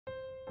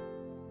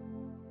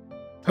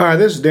Hi,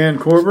 this is Dan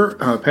Corver,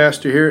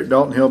 pastor here at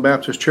Dalton Hill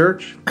Baptist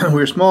Church.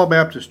 We're a small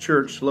Baptist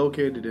church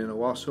located in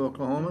Owasso,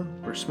 Oklahoma.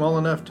 We're small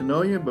enough to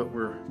know you, but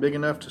we're big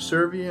enough to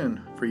serve you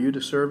and for you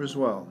to serve as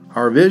well.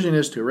 Our vision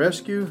is to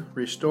rescue,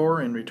 restore,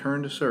 and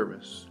return to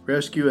service.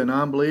 Rescue a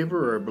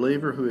non-believer or a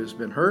believer who has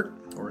been hurt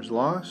or is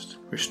lost,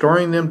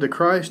 restoring them to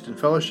Christ and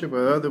fellowship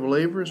with other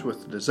believers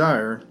with the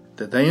desire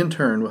that they in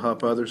turn will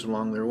help others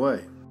along their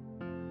way.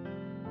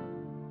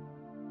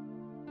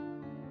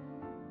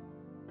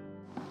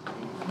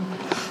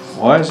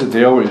 Why is it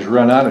they always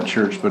run out of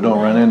church but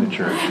don't run into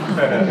church?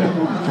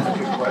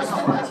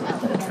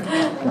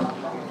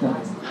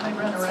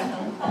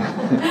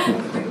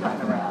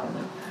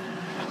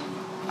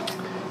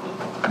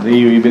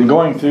 We've been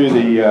going through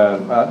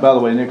by the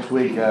way, next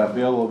week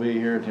Bill will be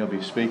here and he'll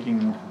be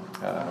speaking.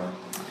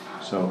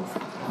 So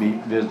be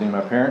visiting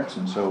my parents,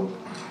 and so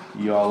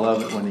you all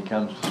love it when he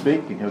comes to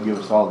speak, and he'll give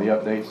us all the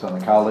updates on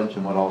the college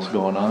and what all's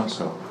going on.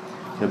 So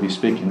he'll be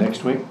speaking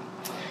next week.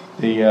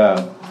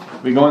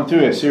 We're going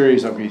through a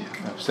series that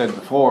I've said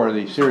before,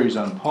 the series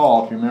on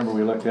Paul. If you remember,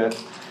 we looked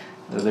at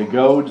the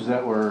goads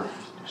that were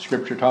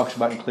Scripture talks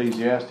about in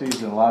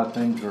Ecclesiastes, and a lot of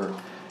things were.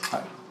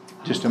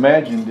 Just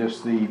imagine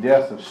just the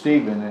death of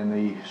Stephen and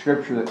the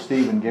Scripture that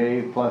Stephen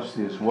gave, plus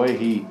this way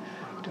he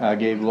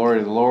gave glory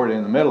to the Lord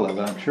in the middle of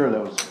it. I'm sure that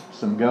was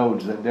some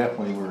goads that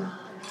definitely were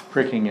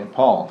pricking at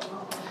Paul.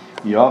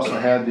 You also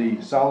had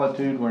the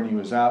solitude when he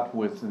was out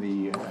with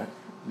the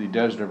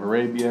desert of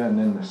Arabia, and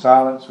then the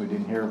silence. We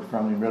didn't hear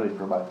from him really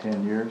for about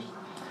 10 years.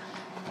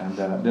 And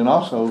then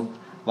also,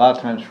 a lot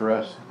of times for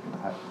us,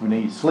 we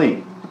need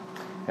sleep.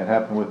 It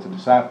happened with the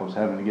disciples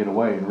having to get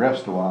away and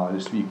rest a while.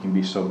 Just you can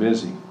be so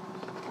busy.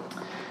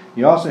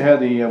 You also had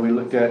we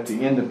looked at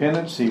the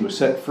independence. He was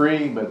set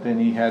free, but then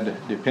he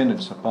had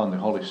dependence upon the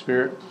Holy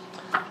Spirit.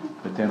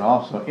 But then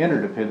also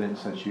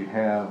interdependence that you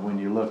have when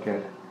you look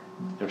at,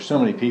 there's so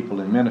many people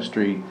in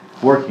ministry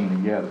working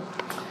together.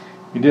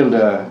 We did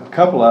a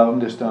couple of them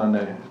just on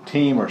the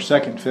team or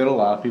second fiddle. A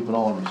lot of people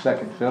don't want to be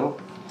second fiddle.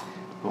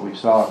 But we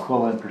saw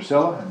Aquila and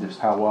Priscilla and just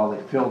how well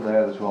they filled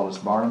that, as well as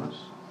Barnabas.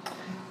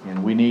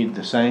 And we need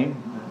the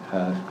same.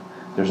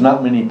 There's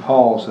not many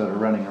Pauls that are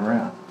running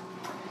around.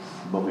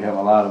 But we have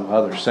a lot of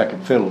other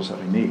second fiddles that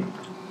we need.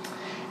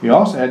 You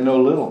also had no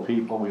little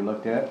people we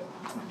looked at.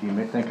 If you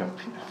may think of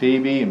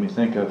Phoebe and we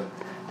think of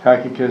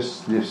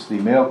Tychicus, just the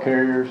mail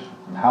carriers,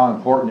 and how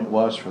important it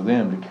was for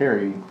them to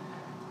carry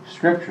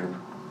Scripture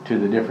to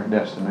the different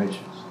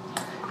destinations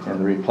and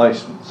the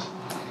replacements.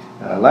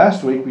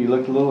 Last week we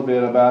looked a little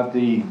bit about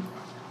we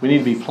need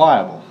to be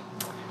pliable.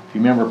 If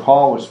you remember,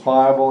 Paul was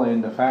pliable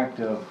in the fact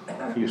of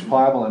he was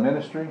pliable in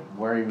ministry,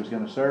 where he was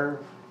going to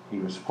serve. He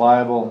was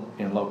pliable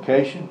in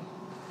location.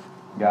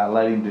 God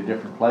led him to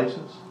different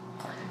places.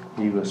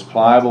 He was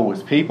pliable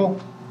with people.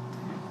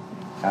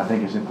 I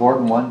think it's an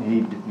important one.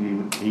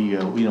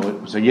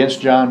 It was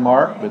against John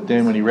Mark, but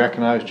then when he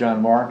recognized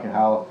John Mark and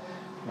how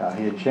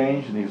he had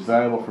changed and he was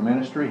valuable for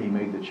ministry, he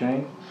made the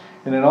change.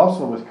 And then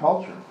also with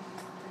culture.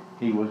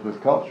 He was with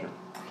culture.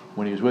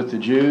 When he was with the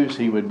Jews,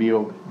 he would be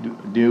able to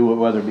do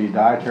whether it be a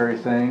dietary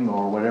thing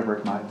or whatever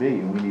it might be,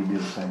 and we need to do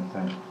the same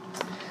thing.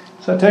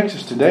 So that takes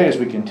us today as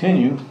we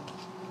continue.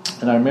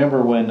 And I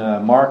remember when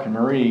Mark and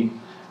Marie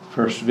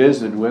first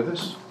visited with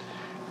us,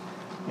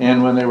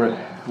 and when they were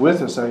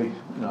with us, I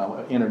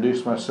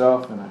introduced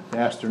myself and I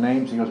asked their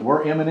names. He goes,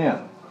 "We're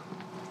M&M,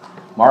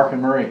 Mark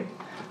and Marie."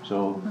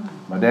 So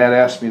my dad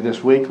asked me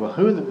this week, "Well,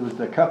 who's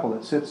the couple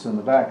that sits in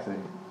the back there?"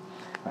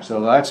 I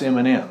said, "Well, that's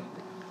M&M.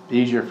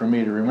 Easier for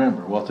me to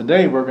remember." Well,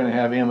 today we're going to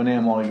have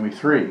M&M only going to be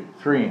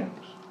three M's.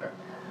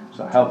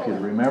 So I'll help you to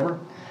remember.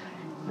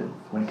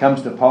 When it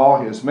comes to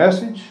Paul, his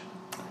message,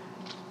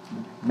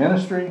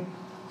 ministry,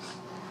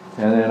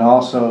 and then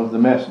also the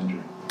messenger.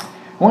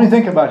 When you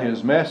think about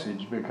his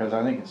message, because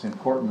I think it's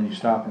important when you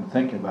stop and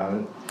think about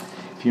it.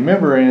 If you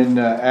remember in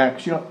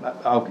Acts,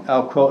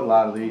 I'll quote a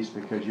lot of these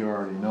because you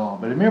already know them.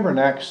 But remember in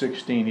Acts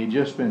 16, he'd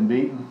just been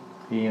beaten,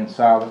 he and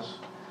Silas.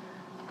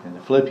 And the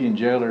Philippian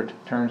jailer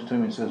turns to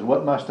him and says,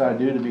 "What must I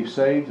do to be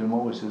saved?" And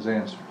what was his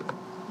answer?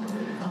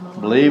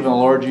 "Believe in the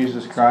Lord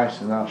Jesus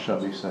Christ and thou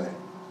shalt be saved."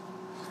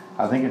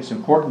 I think it's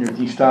important if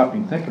you stop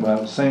and think about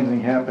it. The same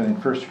thing happened in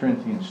 1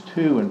 Corinthians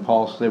 2, and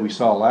Paul said we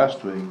saw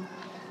last week,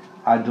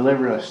 "I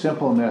delivered a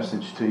simple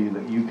message to you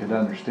that you could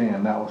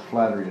understand, not with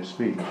flattery of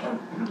speech."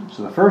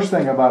 So the first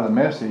thing about a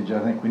message I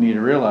think we need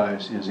to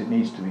realize is it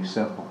needs to be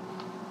simple,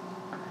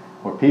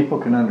 where people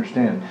can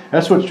understand.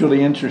 That's what's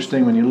really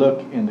interesting when you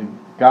look in the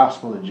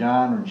Gospel of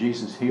John, when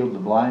Jesus healed the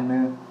blind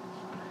man,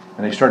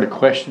 and they started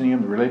questioning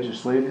him, the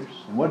religious leaders.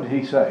 And what did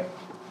he say?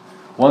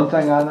 "One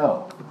thing I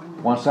know.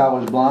 Once I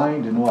was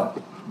blind, and what?"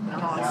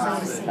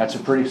 That's a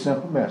pretty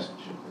simple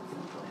message.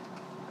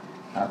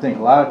 I think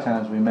a lot of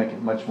times we make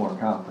it much more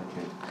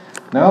complicated.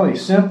 Not only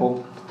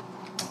simple,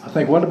 I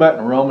think what about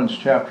in Romans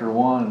chapter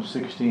 1,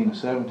 16 and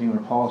 17,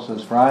 where Paul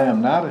says, "For I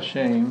am not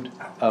ashamed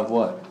of"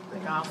 what? The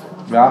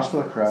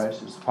gospel of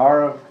Christ. It's the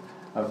power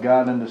of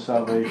God unto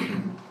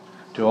salvation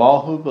to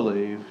all who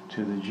believe,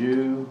 to the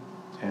Jew,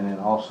 and then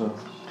also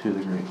to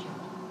the Greek,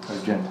 or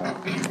Gentile.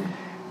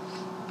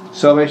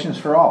 Salvation's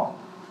for all.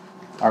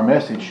 Our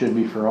message should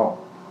be for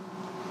all.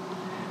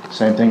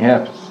 Same thing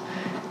happens.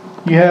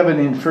 You have it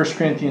in 1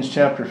 Corinthians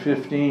chapter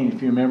 15.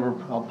 If you remember,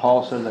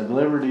 Paul says, I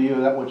delivered to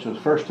you that which was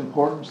first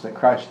importance, that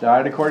Christ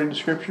died according to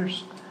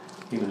Scriptures.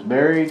 He was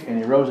buried and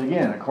He rose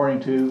again according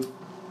to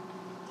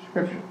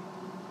Scripture.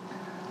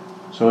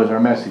 So is our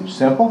message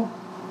simple?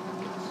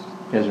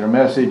 Is our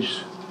message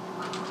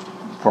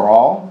for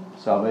all?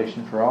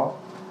 Salvation for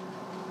all?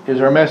 Is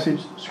our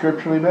message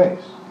scripturally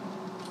based?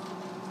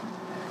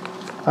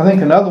 I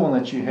think another one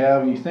that you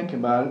have, when you think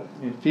about it,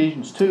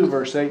 Ephesians 2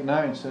 verse 8 and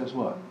 9 says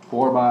what?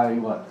 For by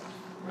what?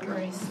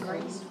 Grace. Are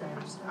you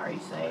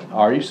saved?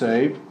 Are you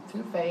saved?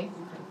 Through faith.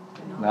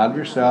 Not of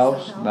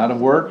yourselves, not of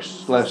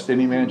works, lest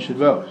any man should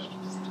boast.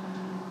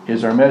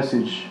 Is our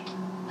message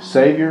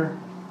Savior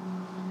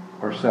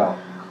or self?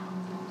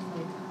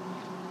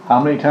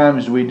 How many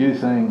times do we do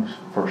things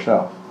for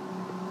self?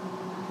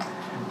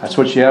 That's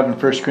what you have in 1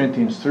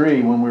 Corinthians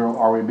 3.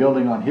 Are we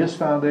building on His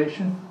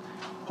foundation?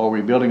 Or are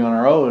we building on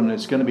our own? And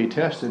it's going to be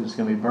tested. It's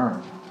going to be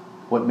burned.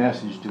 What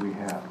message do we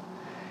have?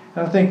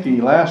 And I think the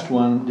last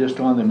one, just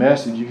on the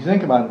message, if you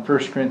think about it,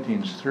 1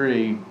 Corinthians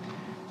 3,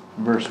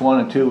 verse 1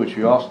 and 2, which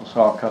we also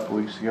saw a couple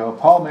weeks ago,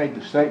 Paul made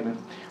the statement,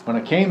 when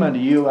I came unto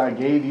you, I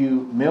gave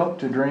you milk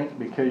to drink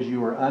because you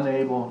were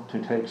unable to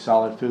take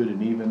solid food,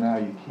 and even now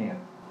you can't.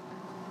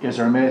 Is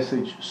our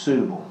message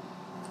suitable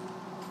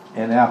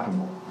and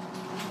applicable?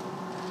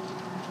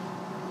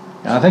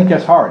 And I think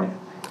that's hard.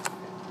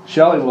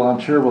 Shelley will, I'm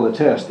sure, will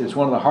attest. It's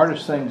one of the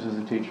hardest things as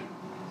a teacher.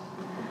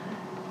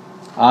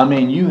 I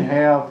mean, you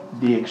have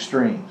the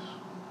extremes.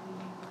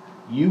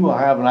 You will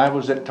have, and I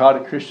was taught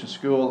at Christian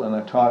school and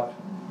I taught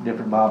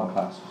different Bible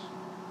classes.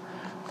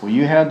 Well,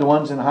 you had the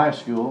ones in high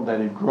school that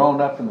had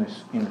grown up in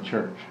the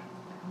church.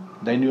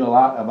 They knew a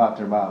lot about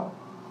their Bible.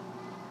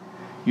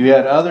 You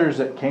had others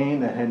that came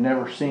that had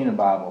never seen a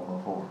Bible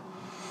before.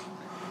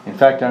 In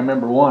fact, I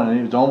remember one, and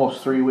it was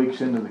almost 3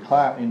 weeks into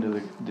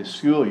the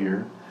school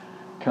year,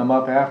 come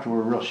up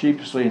afterward real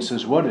sheepishly and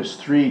says, what does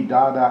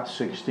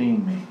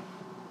 3:16 mean?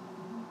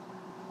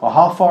 Well,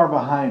 how far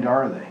behind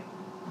are they?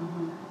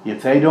 Mm-hmm.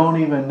 If they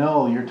don't even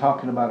know you're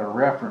talking about a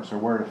reference or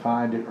where to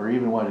find it or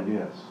even what it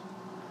is.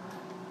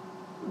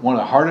 One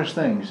of the hardest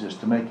things is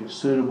to make it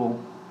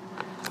suitable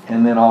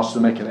and then also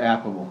make it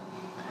applicable.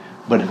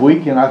 But if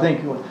we can,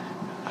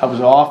 I was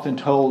often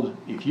told,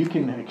 if you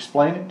can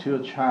explain it to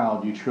a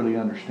child, you truly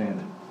understand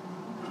it.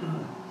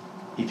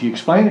 If you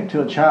explain it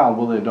to a child,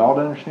 will the adult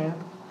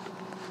understand?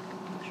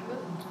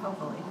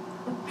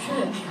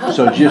 Hopefully.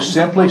 So just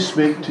simply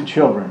speak to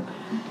children.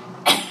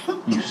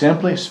 You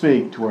simply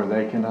speak to where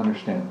they can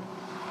understand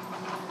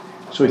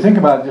it. So we think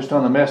about it just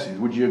on the message.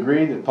 Would you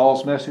agree that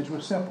Paul's message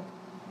was simple?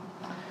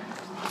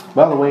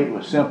 By the way, it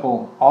was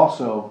simple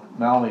also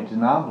not only to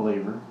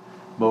non-believer,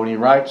 but when he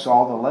writes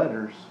all the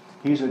letters,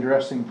 he's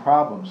addressing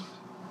problems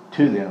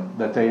to them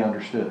that they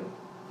understood.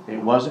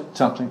 It wasn't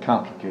something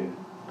complicated.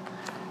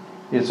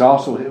 It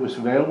was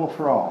available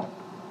for all.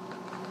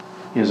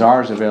 Is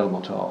ours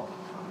available to all?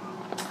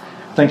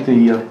 I think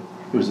it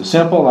was a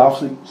simple,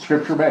 obviously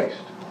scripture-based.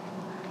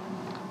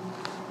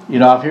 You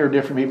know, I've heard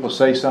different people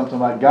say something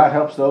like, God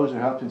helps those who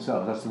help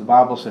themselves. That's what the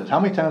Bible says. How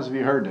many times have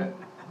you heard that?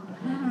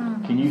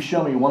 Can you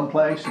show me one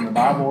place in the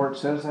Bible where it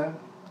says that?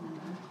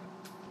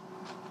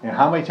 And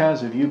how many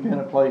times have you been in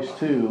a place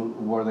too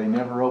where they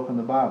never open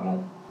the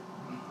Bible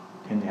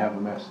and they have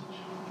a message?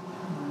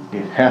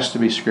 It has to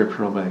be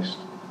scriptural based.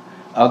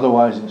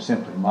 Otherwise it's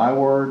simply my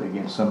word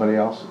against somebody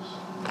else's.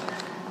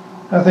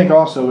 I think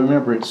also,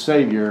 remember, it's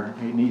Savior.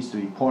 It needs to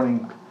be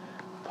pointing.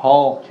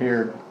 Paul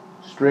cared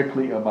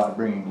strictly about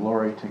bringing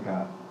glory to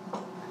God.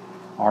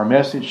 Our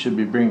message should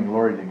be bringing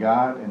glory to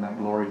God and not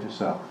glory to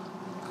self.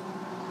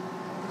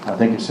 I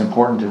think it's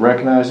important to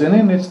recognize, and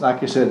then it's,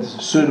 like I said,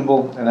 it's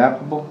suitable and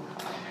applicable.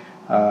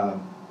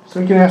 So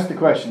you can ask the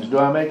questions, do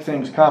I make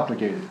things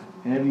complicated?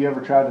 And have you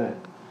ever tried to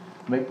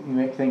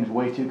make things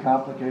way too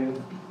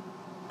complicated?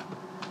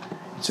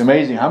 It's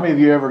amazing. How many of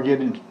you ever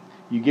get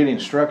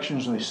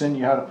instructions and they send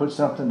you how to put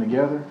something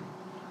together?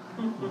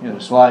 You know,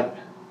 it's like,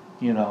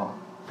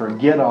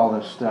 forget all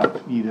this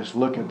stuff. You just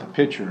look at the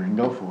picture and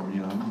go for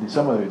it.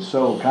 Some of it's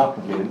so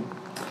complicated.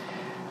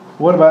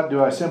 What about,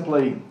 do I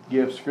simply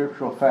give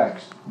scriptural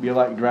facts? Be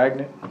like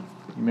Dragnet.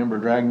 You remember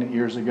Dragnet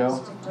years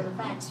ago?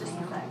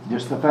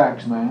 Just the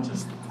facts, man.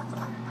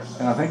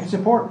 And I think it's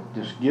important.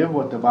 Just give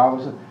what the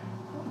Bible says.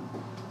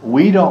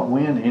 We don't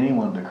win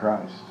anyone to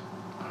Christ.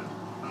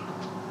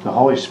 The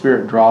Holy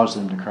Spirit draws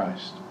them to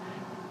Christ.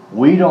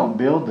 We don't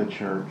build the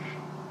church.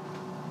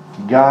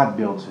 God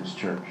builds His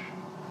church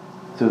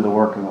through the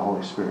work of the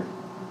Holy Spirit.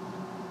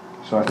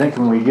 So I think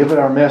when we give it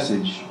our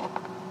message,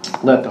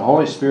 let the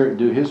Holy Spirit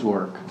do His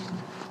work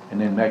and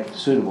then make it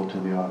suitable to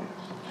the audience.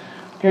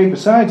 Okay,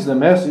 besides the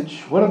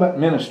message, what about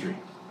ministry?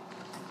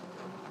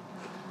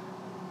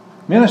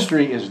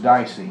 Ministry is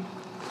dicey.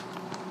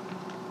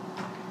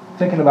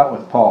 Thinking about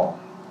with Paul.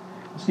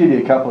 Let's give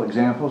you a couple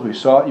examples. We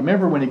saw it. You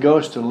remember when he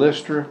goes to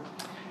Lystra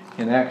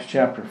in Acts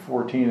chapter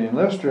 14. In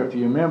Lystra, if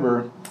you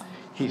remember,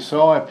 he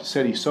saw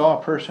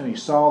a person, he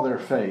saw their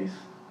faith,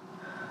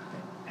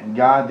 And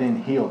God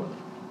then healed him.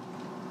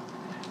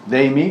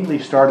 They immediately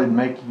started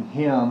making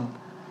him,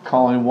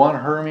 calling one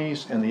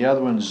Hermes and the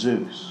other one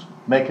Zeus,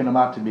 making them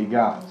out to be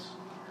gods.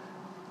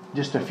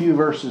 Just a few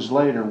verses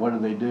later,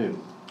 what do?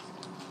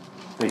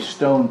 They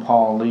stone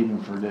Paul, leave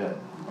him for dead.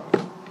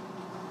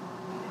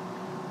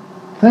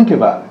 Think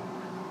about it.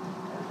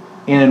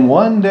 And in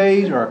one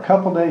day or a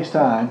couple days'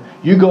 time,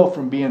 you go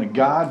from being a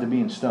god to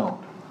being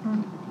stoned.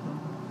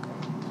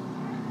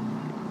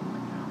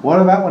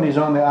 What about when he's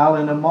on the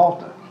island of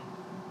Malta?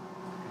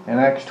 In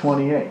Acts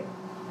 28.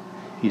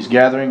 He's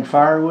gathering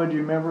firewood, you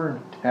remember?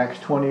 Acts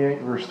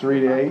 28, verse 3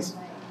 to 8.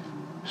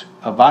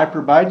 A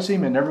viper bites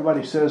him and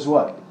everybody says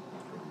what?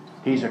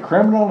 He's a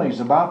criminal and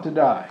he's about to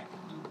die.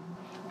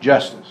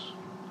 Justice.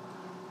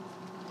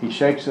 He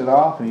shakes it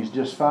off and he's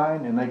just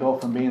fine, and they go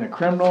from being a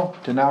criminal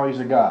to now he's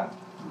a god.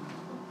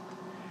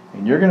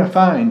 And you're going to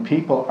find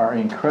people are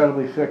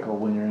incredibly fickle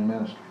when you're in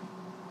ministry.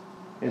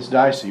 It's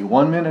dicey.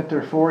 1 minute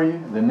they're for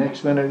you, the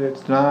next minute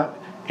it's not.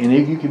 And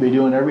if you could be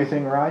doing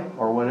everything right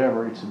or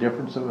whatever, it's a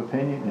difference of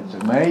opinion. It's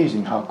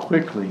amazing how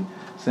quickly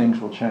things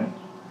will change.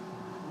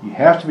 You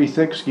have to be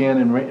thick-skinned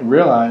and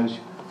realize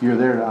you're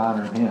there to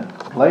honor Him.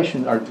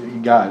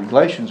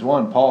 Galatians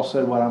 1, Paul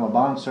said, "Well, I'm a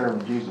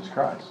bondservant of Jesus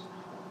Christ.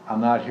 I'm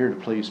not here to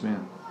please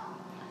men."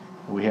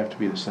 We have to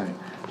be the same.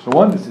 So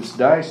one is it's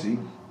dicey.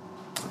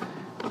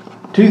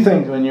 Two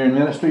things when you're in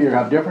ministry, you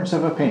have difference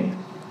of opinion.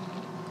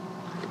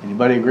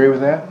 Anybody agree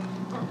with that?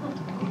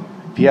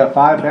 If you have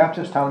 5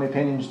 Baptists, how many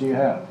opinions do you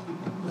have?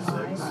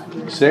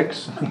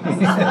 6?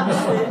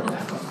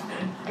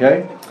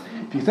 Okay?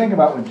 If you think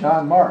about when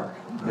John Mark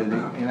did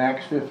it in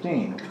Acts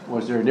 15,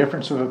 was there a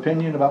difference of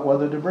opinion about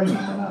whether to bring him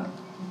or not?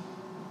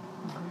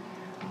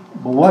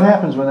 But what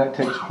happens when that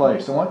takes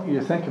place? I want you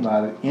to think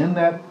about it. In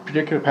that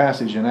particular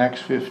passage in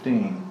Acts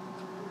 15,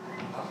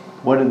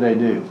 what did they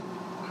do?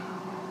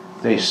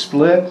 They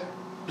split,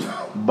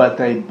 but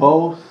they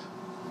both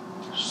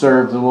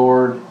served the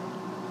Lord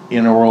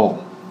in a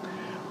role.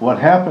 What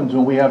happens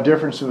when we have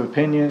difference of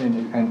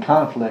opinion and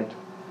conflict,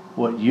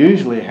 what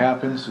usually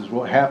happens is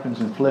what happens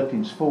in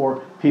Philippians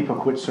 4, people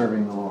quit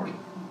serving the Lord.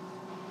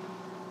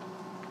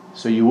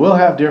 So you will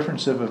have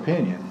difference of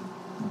opinion,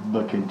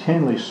 but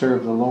continually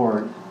serve the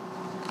Lord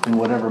in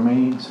whatever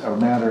means or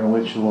matter in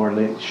which the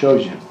Lord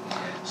shows you.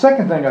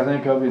 Second thing I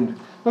think of,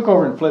 look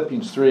over in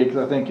Philippians 3, because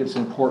I think it's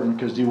important,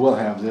 because you will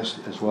have this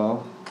as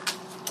well.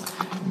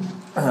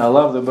 I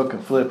love the book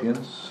of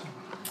Philippians.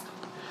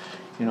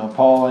 You know,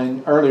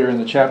 Paul earlier in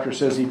the chapter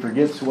says he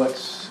forgets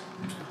what's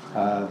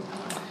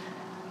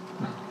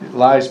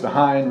lies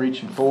behind,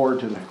 reaching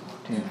forward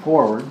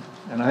forward.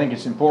 And I think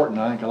it's important.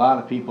 I think a lot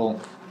of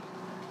people,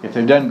 if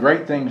they've done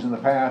great things in the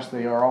past,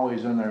 they are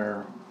always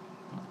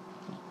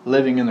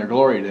living in their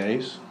glory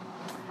days.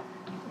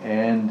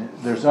 And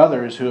there's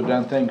others who have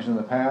done things in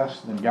the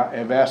past and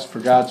have asked for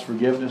God's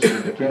forgiveness,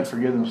 but they can't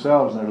forgive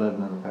themselves and they're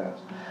living in the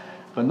past.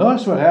 But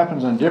notice what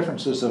happens on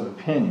differences of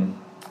opinion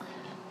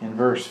in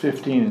verse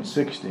 15 and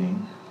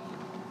 16.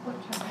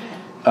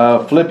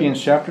 Philippians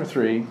chapter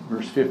 3,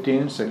 verse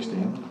 15 and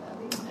 16.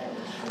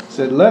 It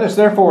said, "Let us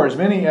therefore, as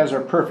many as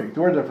are perfect,"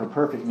 the word for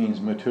perfect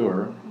means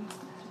mature,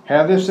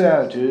 "have this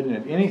attitude, and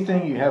if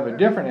anything you have a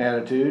different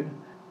attitude,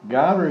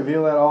 God will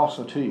reveal that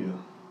also to you.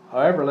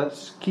 However,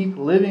 let's keep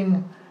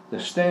living the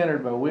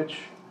standard by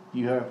which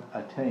you have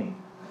attained."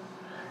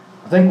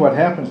 I think what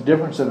happens,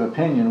 difference of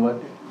opinion,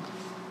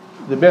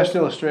 the best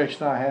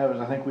illustration I have is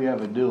I think we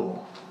have a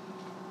duel.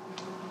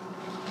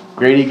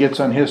 Grady gets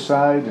on his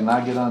side and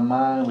I get on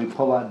mine. We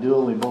pull out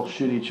duel, we both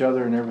shoot each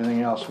other and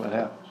everything else, what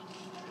happens?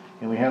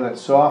 And we have that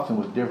so often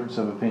with difference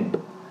of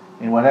opinion.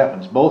 And what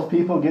happens? Both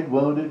people get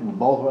wounded and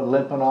both are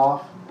limping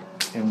off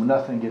and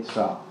nothing gets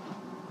solved.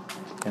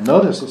 And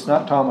notice it's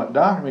not talking about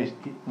doctrine.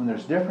 When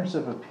there's difference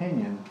of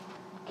opinion,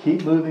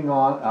 keep moving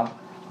on.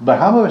 But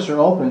how many of us are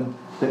open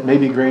that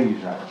maybe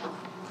Grady's right?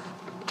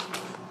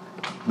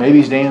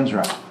 Maybe Dan's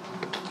right.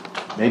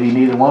 Maybe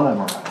neither one of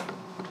them are right.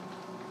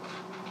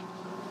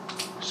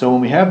 So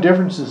when we have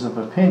differences of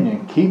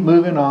opinion, keep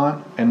moving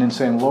on and then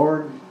saying,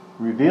 "Lord,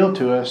 reveal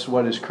to us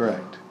what is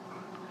correct."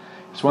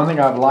 It's one thing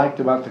I've liked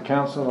about the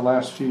council the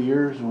last few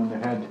years when they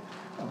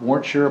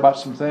weren't sure about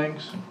some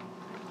things.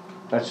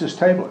 Let's just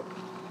table it.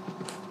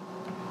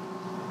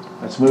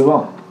 Let's move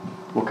on.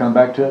 We'll come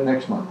back to it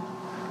next month.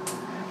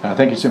 And I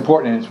think it's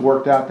important, and it's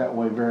worked out that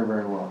way very,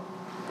 very well.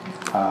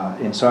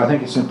 And so I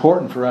think it's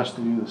important for us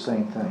to do the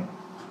same thing.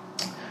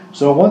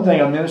 So one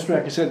thing on ministry,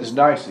 like I said, is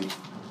dicey.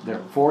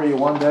 They're for you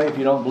one day. If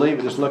you don't believe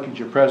it, just look at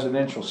your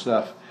presidential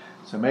stuff.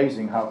 It's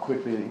amazing how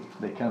quickly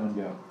they come and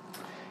go.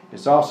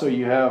 It's also,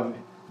 you have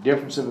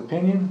difference of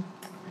opinion.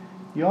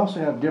 You also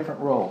have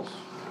different roles.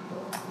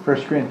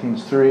 1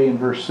 Corinthians 3 and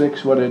verse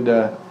 6, what did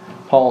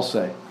Paul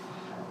say?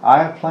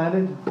 "I have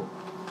planted,"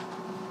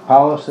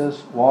 Apollos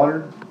says,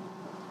 "watered,"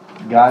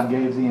 God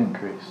gave the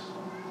increase.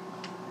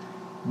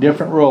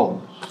 Different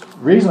roles.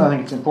 The reason I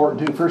think it's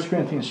important too, 1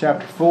 Corinthians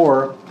chapter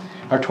 4,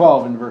 or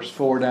 12 in verse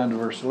 4 down to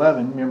verse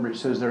 11, remember it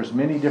says there's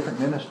many different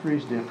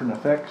ministries, different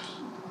effects,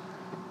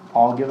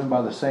 all given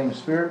by the same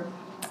Spirit.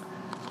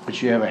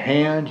 but you have a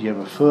hand, you have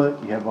a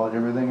foot, you have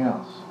everything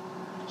else.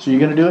 So you're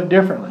going to do it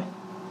differently.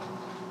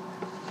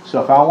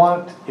 So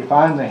if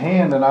I'm the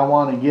hand and I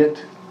want to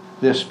get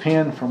this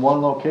pin from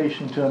one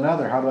location to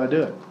another, how do I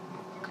do it?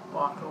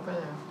 Walk over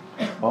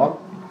there.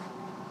 Well,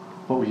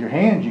 but with your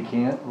hands you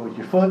can't. With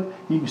your foot,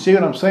 you can see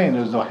what I'm saying.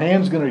 Is the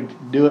hand's going to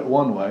do it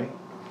one way,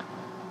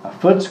 a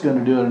foot's going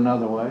to do it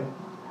another way.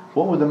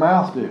 What would the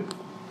mouth do?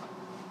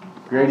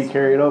 Grady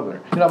carry it over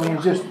there. You know, I mean,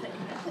 it's just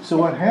so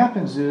what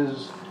happens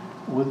is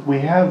we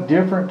have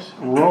different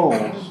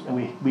roles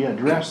and we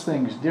address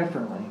things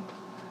differently.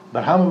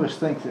 But how many of us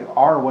think that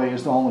our way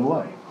is the only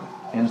way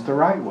and it's the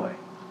right way?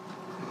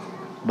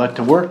 But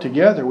to work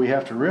together, we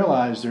have to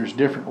realize there's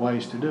different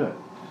ways to do it.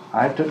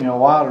 It took me a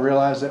while to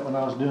realize that when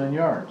I was doing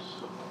yards.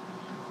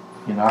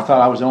 You know, I thought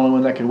I was the only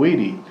one that could weed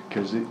eat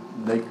because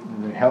the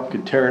help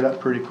could tear it up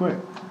pretty quick.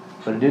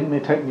 But it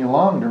didn't take me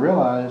long to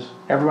realize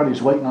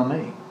everybody's waiting on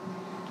me.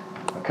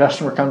 A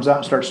customer comes out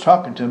and starts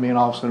talking to me, and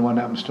all of a sudden what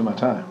happens to my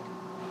time?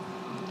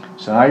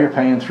 So now you're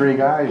paying 3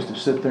 guys to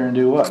sit there and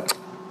do what?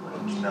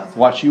 Nothing.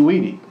 Watch you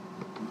weed eat.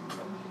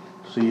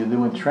 So you're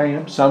doing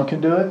training. Some can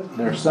do it.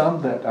 There's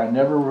some that I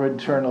never would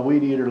turn a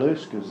weed eater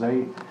loose because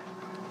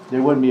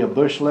there wouldn't be a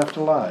bush left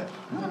alive.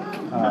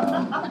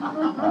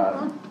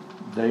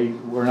 They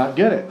were not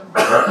good at it.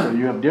 So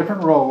you have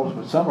different roles,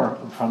 but some are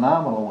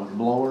phenomenal with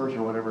blowers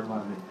or whatever it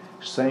might be.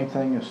 Same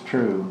thing is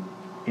true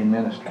in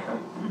ministry.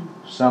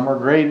 Some are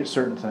great at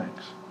certain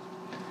things.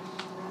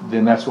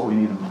 Then that's what we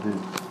need them to do.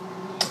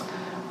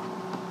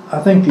 I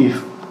think the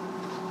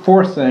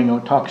fourth thing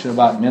talks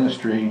about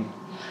ministry,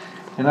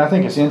 and I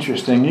think it's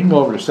interesting. You can go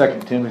over to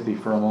 2 Timothy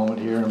for a moment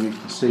here and we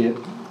can see it.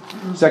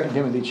 2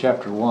 Timothy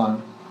chapter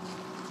 1.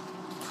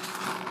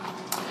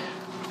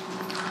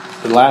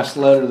 The last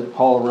letter that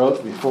Paul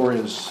wrote before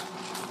his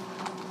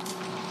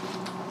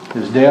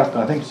death.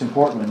 I think it's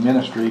important in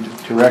ministry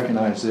to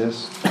recognize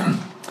this.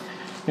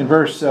 In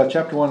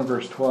chapter 1 and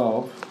verse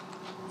 12,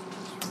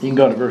 you can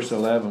go to verse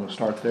 11. We'll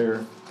start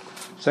there.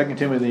 2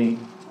 Timothy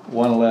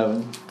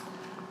 1:11.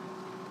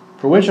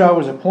 For which I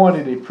was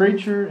appointed a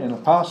preacher, an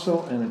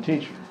apostle, and a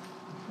teacher.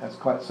 That's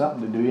quite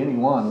something to do any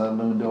one, let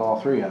alone do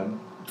all 3 of them.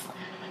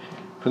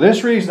 For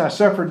this reason I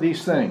suffered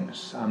these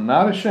things. I'm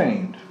not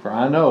ashamed, for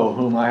I know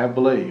whom I have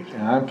believed,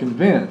 and I'm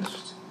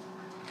convinced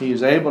he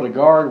is able to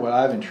guard what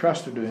I've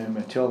entrusted to him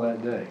until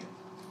that day.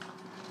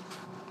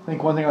 I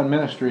think one thing on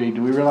ministry,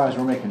 do we realize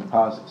we're making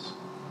deposits?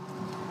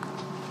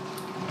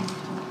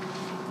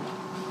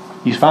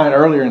 You find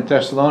earlier in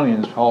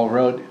Thessalonians, Paul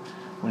wrote,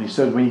 when he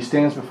said, when he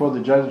stands before the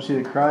judgment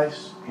seat of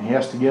Christ, and he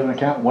has to give an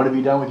account, what have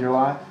you done with your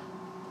life?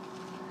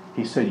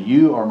 He said,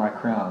 you are my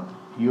crown.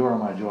 You are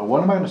my joy.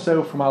 What am I going to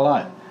say for my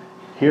life?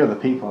 Here are the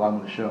people I'm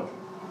going to show.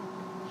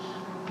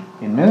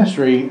 In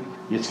ministry,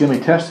 it's going to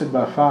be tested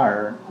by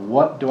fire.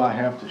 What do I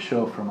have to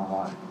show for my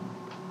life?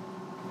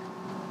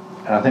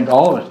 And I think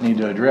all of us need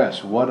to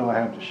address, what do I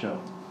have to show?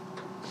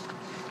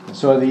 And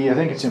so I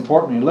think it's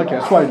important when you look at it.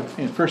 That's why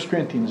in 1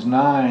 Corinthians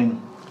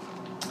 9,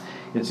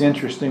 it's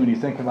interesting when you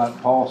think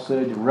about Paul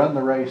said, you run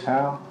the race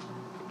how?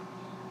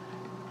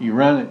 You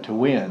run it to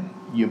win.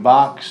 You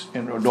box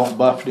or don't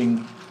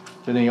buffeting.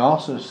 But then he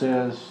also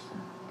says,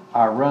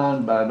 I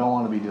run, but I don't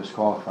want to be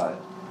disqualified.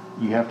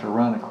 You have to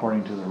run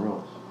according to the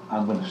rules.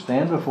 I'm going to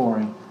stand before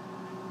him,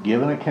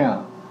 give an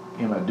account.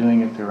 Am I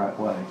doing it the right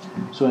way?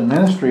 So in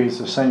ministry, it's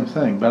the same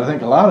thing. But I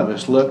think a lot of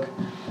us look,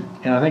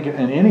 and I think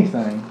in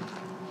anything,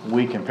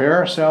 we compare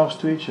ourselves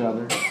to each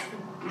other.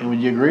 And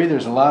would you agree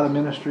there's a lot of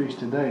ministries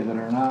today that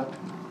are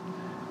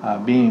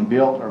not being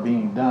built or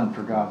being done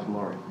for God's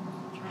glory?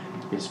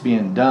 It's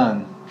being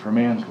done for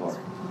man's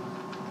glory.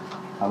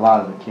 A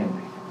lot of it can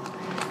be.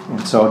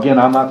 And so again,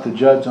 I'm not the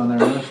judge on their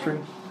ministry,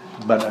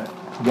 but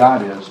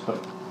God is.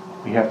 But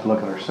we have to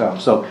look at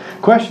ourselves. So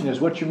question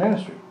is, what's your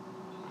ministry?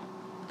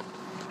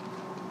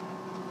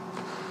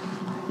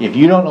 If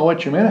you don't know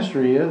what your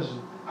ministry is,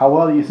 how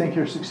well do you think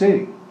you're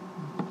succeeding?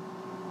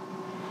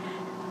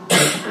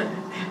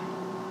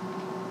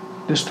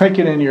 Just take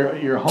it in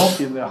your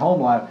home, in the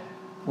home life.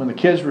 When the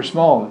kids were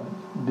small,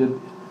 did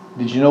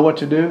you know what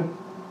to do?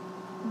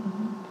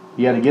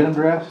 You had to get them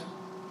dressed.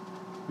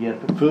 You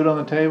had to put food on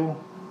the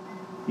table.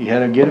 You had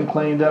to get them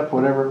cleaned up,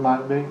 whatever it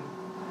might be.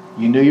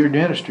 You knew your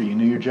ministry. You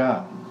knew your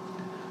job.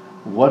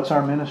 What's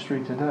our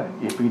ministry today?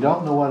 If we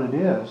don't know what it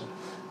is,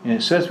 and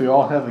it says we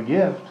all have a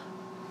gift,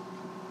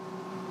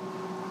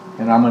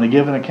 and I'm going to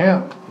give an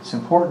account, it's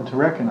important to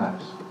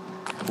recognize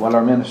what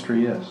our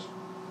ministry is.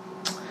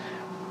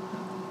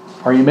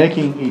 Are you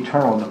making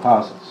eternal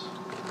deposits?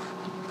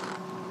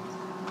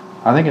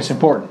 I think it's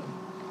important.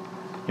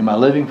 Am I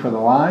living for the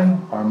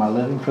line or am I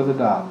living for the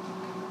dot?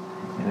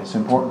 And it's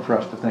important for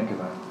us to think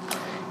about it.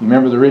 You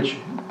remember the rich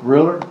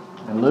ruler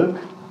in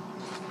Luke?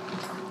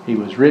 He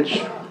was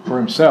rich for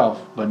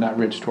himself, but not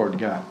rich toward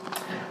God.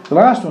 The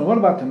last one, what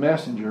about the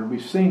messenger?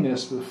 We've seen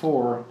this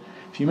before.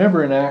 If you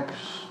remember in Acts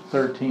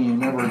 13,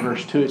 remember in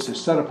verse 2, it says,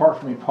 set apart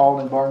for me Paul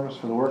and Barnabas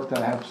for the work that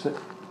I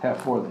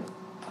have for them.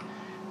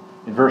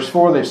 In verse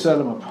 4, they set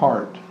them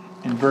apart.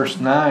 In verse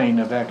 9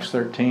 of Acts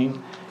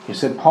 13, He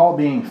said, Paul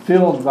being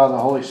filled by the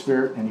Holy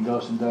Spirit, and he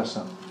goes and does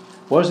something.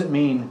 What does it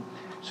mean?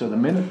 So the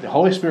minute the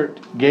Holy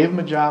Spirit gave them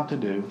a job to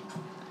do,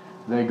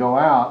 they go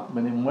out,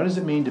 but then what does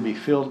it mean to be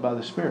filled by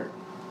the Spirit?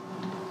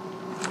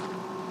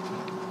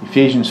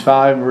 Ephesians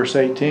 5 verse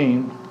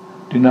 18,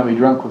 do not be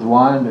drunk with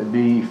wine, but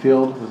be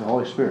filled with the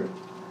Holy Spirit.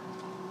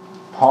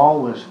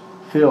 Paul was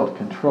filled,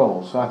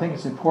 controlled. So I think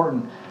it's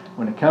important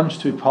when it comes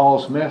to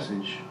Paul's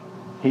message,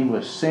 he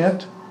was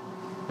sent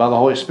by the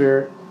Holy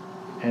Spirit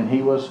and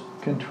he was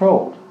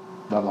controlled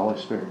by the Holy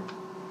Spirit.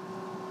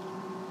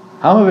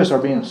 How many of us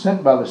are being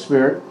sent by the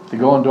Spirit to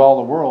go into all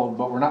the world,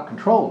 but we're not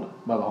controlled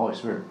by the Holy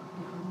Spirit?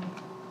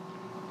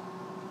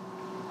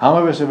 How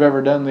many of us have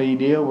ever done the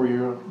deal where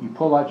you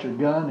pull out your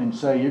gun and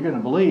say, you're going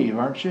to believe,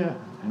 aren't you?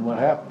 And what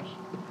happens?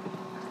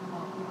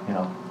 You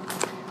know,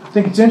 I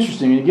think it's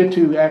interesting. When you get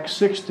to Acts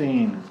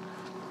 16,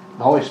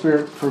 the Holy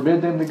Spirit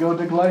forbid them to go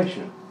to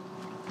Galatia.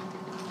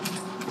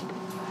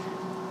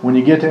 When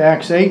you get to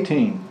Acts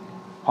 18,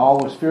 Paul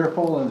was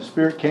fearful and the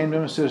Spirit came to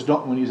him and says,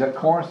 when he's at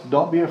Corinth,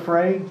 don't be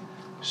afraid,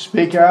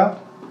 speak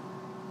out.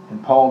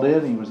 And Paul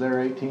did, and he was there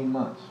 18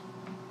 months.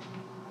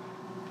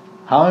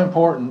 How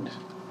important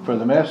for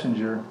the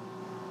messenger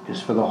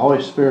is for the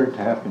Holy Spirit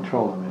to have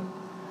control of it.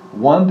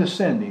 1,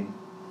 descending,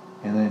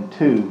 and then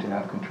 2, to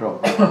have control.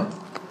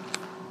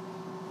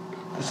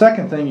 The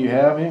second thing you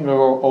have, you can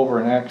go over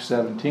in Acts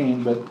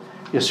 17, but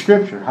is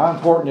Scripture. How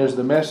important is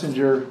the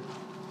messenger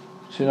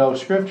to know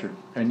Scripture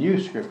and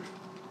use Scripture?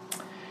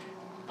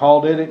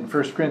 Paul did it in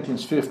 1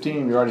 Corinthians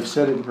 15. We already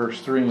said it in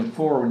verse 3 and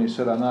 4 when he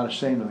said, I'm not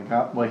ashamed of the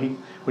gospel. Well,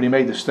 when he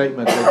made the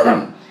statement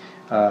that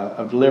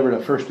I've delivered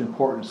of first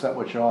importance that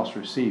which you also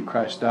received.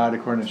 Christ died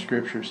according to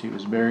Scriptures. He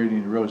was buried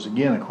and he rose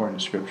again according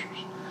to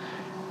Scriptures.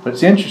 But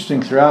it's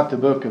interesting throughout the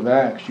book of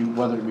Acts,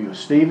 whether it be with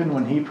Stephen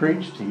when he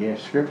preached, he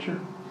gave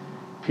Scripture.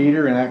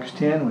 Peter in Acts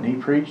 10, when he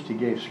preached, he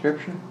gave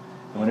Scripture.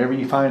 And whenever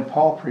you find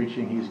Paul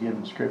preaching, he's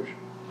given Scripture.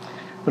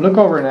 But look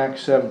over in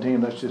Acts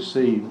 17, let's just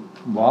see.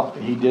 Well,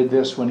 he did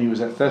this when he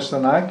was at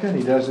Thessalonica, and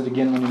he does it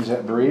again when he was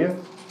at Berea.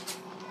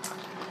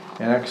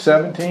 In Acts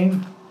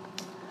 17,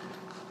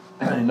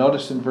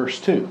 notice in verse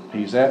 2,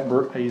 he's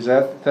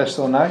at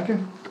Thessalonica,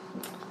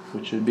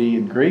 which would be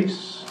in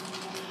Greece.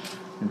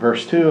 In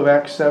verse 2 of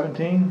Acts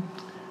 17,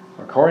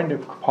 according to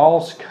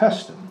Paul's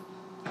custom,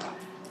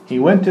 he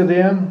went to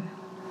them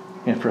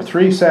and for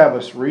 3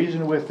 Sabbaths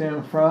reasoned with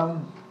them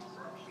from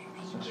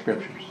the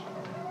Scriptures.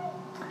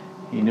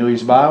 He knew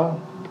his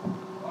Bible,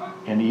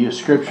 and he used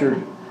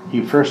Scripture.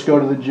 He'd first go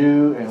to the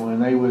Jew, and when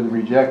they would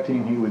reject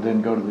him, he would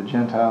then go to the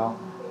Gentile,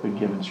 would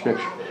give him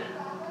Scripture.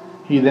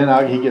 He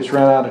gets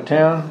run out of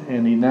town,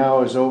 and he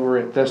now is over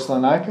at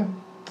Thessalonica.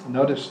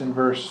 Notice in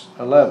verse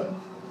 11.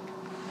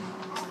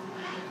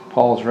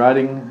 Paul's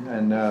writing,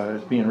 and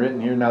it's being written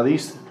here. Now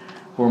these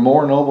were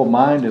more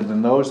noble-minded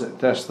than those at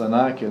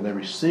Thessalonica. They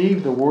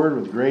received the word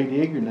with great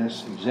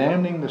eagerness,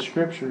 examining the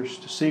Scriptures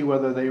to see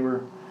whether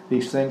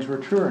these things were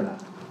true or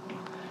not.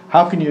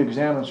 How can you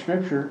examine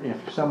Scripture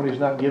if somebody's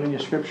not giving you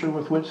Scripture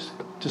with which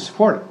to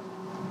support it?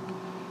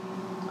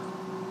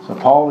 So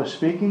Paul is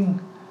speaking,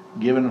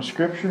 giving them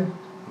Scripture.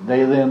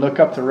 They then look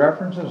up the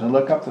references and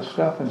look up the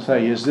stuff and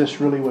say, is this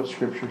really what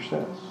Scripture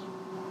says?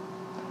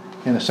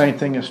 And the same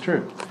thing is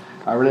true.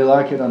 I really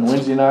like it on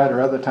Wednesday night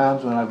or other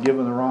times when I've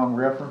given the wrong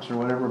reference or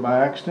whatever by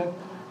accident,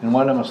 and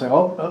one of them will say,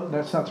 oh,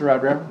 that's not the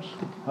right reference.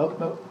 Oh,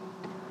 no.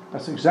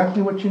 That's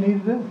exactly what you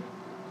need to do.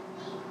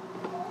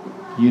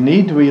 You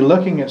need to be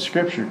looking at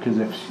Scripture, because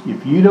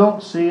if you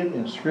don't see it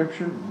in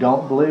Scripture,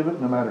 don't believe it,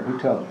 no matter who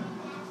tells you.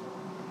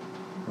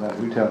 No matter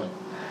who tells you.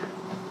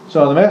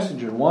 So the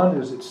messenger, 1,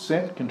 is it's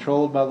sent,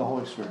 controlled by the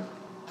Holy Spirit.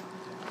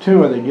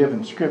 2, are they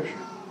given Scripture?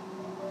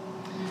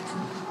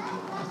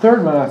 The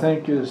third one, I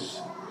think, is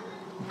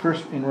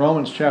first in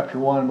Romans chapter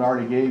 1, we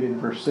already gave it in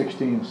verse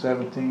 16 and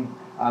 17.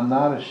 I'm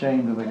not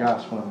ashamed of the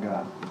gospel of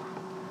God.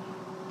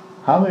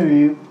 How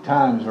many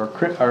times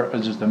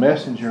is the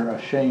messenger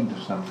ashamed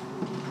of something?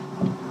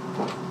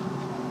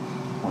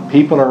 When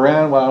people are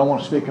around, well, I don't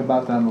want to speak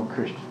about that, I'm a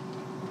Christian.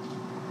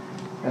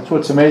 That's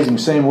what's amazing.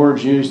 Same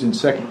words used in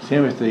 2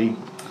 Timothy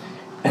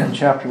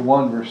chapter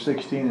 1, verse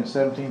 16 and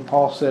 17.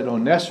 Paul said,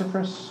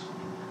 Onesiphorus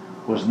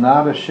was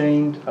not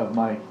ashamed of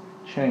my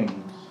chains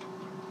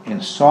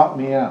and sought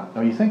me out.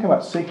 Now you think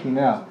about seeking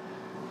out.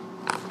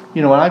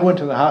 You know, when I went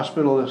to the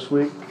hospital this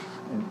week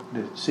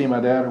to see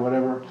my dad or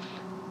whatever,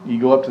 you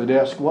go up to the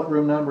desk, what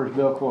room number is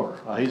Bill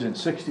Clore? He's in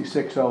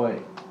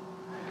 6608.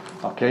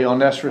 Okay,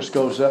 Onesiphorus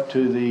goes up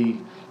to the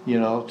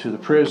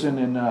prison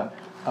in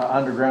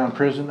underground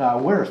prison.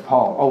 Where's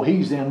Paul? Oh,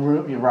 he's in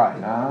room. You're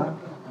right.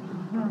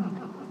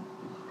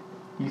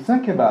 You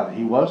think about it.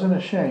 He wasn't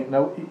ashamed.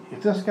 No,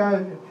 if this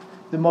guy,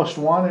 the most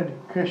wanted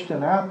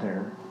Christian out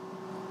there,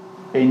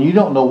 and you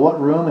don't know what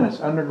room and it's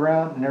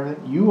underground and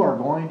everything, you are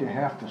going to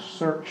have to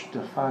search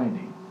to find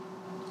him.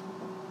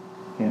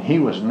 And he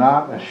was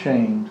not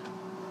ashamed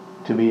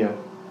to be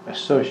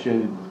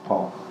associated with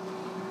Paul.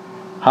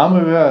 How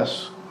many of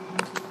us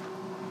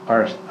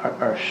are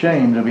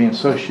ashamed of being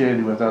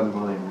associated with other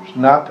believers?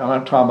 I'm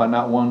talking about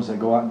not ones that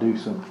go out and do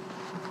some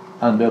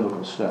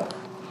unbiblical stuff.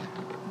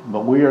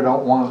 but we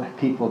don't want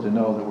people to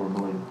know that we're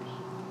believers.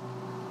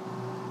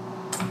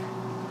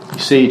 You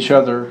see each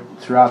other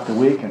throughout the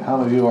week, and how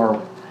many of you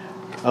are,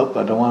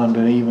 I don't want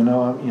them to even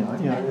know.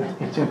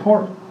 It's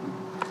important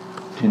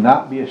to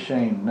not be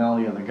ashamed not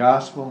only of the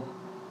gospel,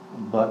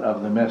 but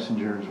of the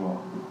messenger as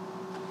well.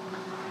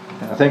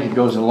 And I think it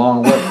goes a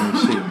long way when you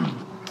see it.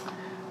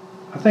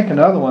 I think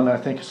another one that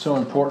I think is so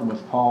important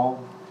with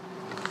Paul,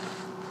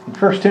 in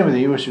 1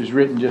 Timothy, which was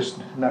written just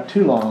not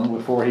too long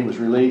before he was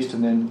released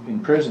and then in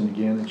prison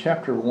again, in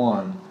chapter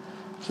 1.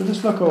 So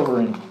just look over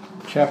in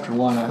chapter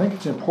 1. I think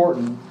it's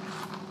important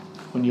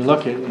when you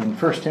look at in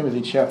 1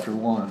 Timothy chapter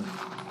 1.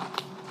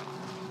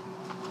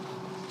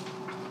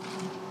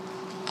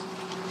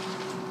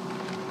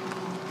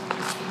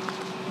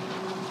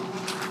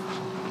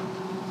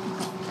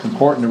 It's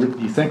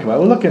important you think about it.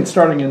 We're looking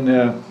starting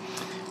in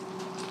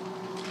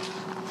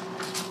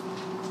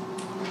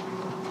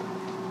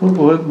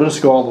we'll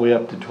just go all the way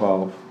up to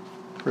 12.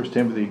 1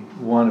 Timothy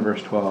 1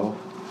 verse 12.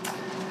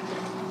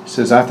 It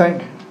says, I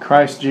thank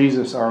Christ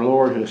Jesus our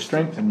Lord who has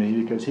strengthened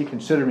me, because he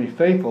considered me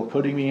faithful,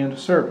 putting me into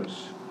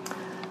service.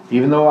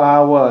 Even though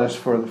I was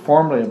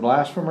formerly a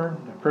blasphemer,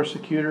 a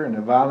persecutor, and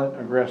a violent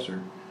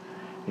aggressor.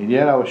 And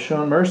yet I was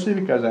shown mercy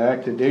because I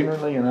acted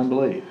ignorantly in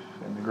unbelief.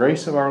 And the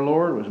grace of our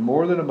Lord was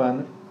more than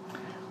abundant,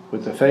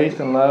 with the faith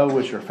and love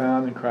which are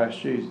found in Christ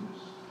Jesus.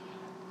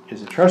 It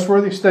is a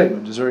trustworthy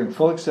statement deserving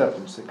full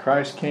acceptance that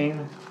Christ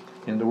came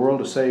in the world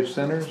to save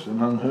sinners,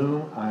 among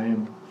whom I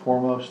am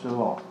foremost of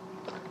all.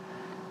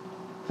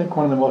 I think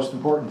one of the most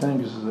important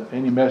things is that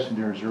any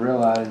messenger is to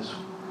realize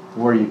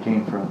where you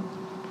came from.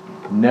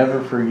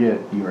 Never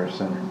forget you are a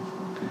sinner.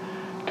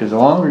 Because the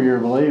longer you're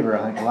a believer,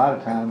 I think a lot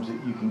of times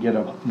that you can get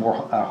a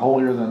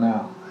holier than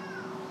thou.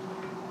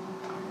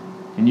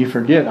 And you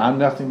forget, I'm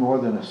nothing more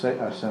than a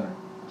sinner,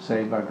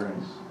 saved by grace.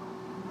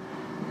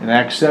 In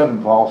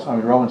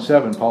Romans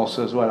 7, Paul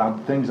says,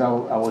 things I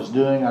was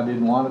doing I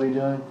didn't want to be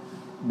doing.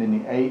 And then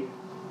he ate.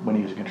 When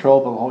he was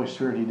controlled by the Holy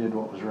Spirit, he did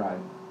what was right.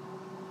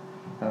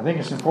 And I think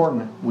it's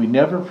important we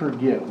never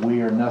forget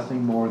we are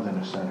nothing more than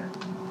a sinner.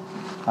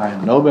 I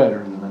am no better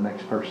than the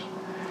next person.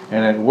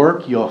 And at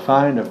work, you'll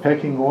find a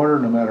pecking order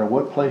no matter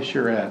what place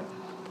you're at.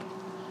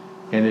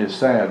 And it is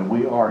sad.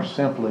 We are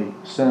simply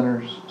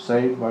sinners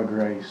saved by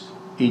grace,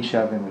 each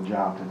having a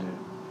job to do.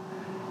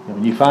 And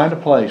when you find a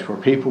place where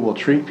people will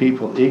treat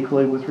people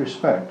equally with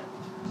respect,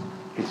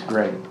 it's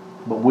great.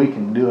 But we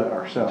can do it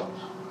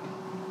ourselves.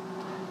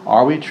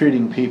 Are we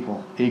treating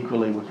people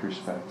equally with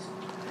respect?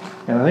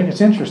 And I think it's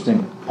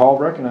interesting. Paul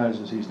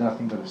recognizes he's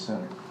nothing but a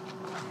sinner.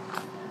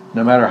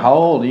 No matter how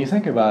old, you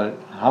think about it,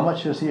 how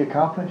much has he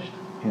accomplished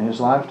in his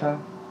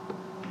lifetime?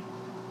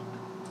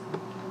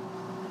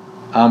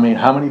 I mean,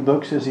 how many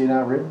books has he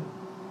now written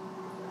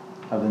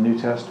of the New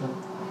Testament?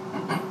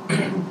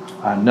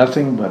 I'm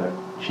nothing but a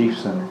chief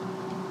sinner.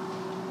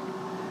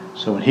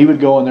 So when he would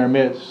go in their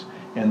midst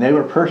and they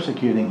were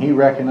persecuting, he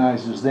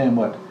recognizes them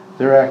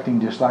they're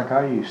acting just like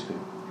I used to.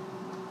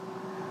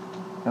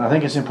 And I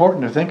think it's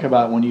important to think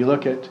about when you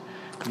look at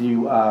the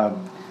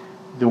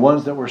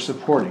ones that we're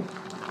supporting.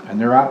 And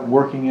they're out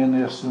working in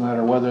this, no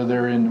matter whether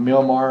they're in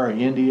Myanmar or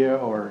India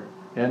or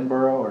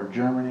Edinburgh or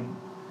Germany.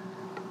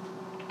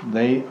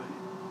 They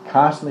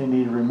constantly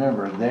need to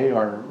remember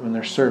when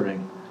they're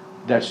serving,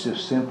 that's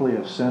just simply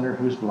a sinner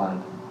who's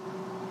blind.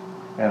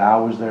 And I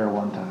was there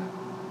one time.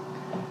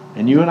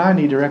 And you and I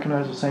need to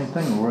recognize the same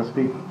thing when we're with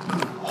people.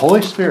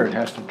 Holy Spirit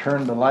has to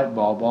turn the light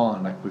bulb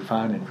on, like we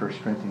find in 1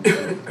 Corinthians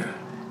 2.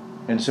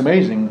 And it's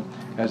amazing,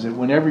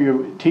 whenever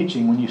you're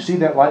teaching, when you see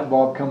that light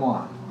bulb come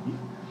on,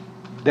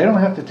 they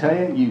don't have to tell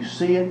you. You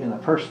see it in a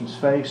person's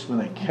face when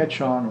they catch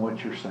on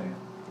what you're saying.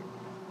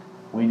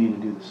 We need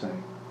to do the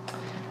same.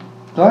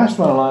 The last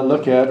one I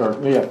look at, or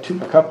we have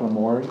a couple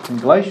more, in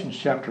Galatians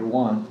chapter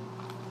 1,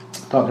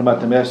 talking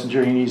about the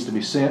messenger. He needs to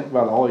be sent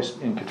by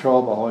in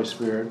control by the Holy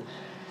Spirit.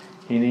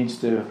 He needs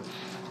to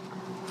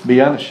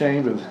be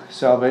unashamed of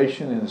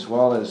salvation, and as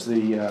well as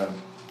the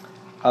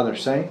other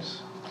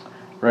saints,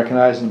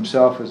 recognizing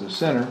himself as a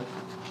sinner.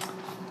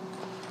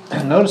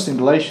 Notice in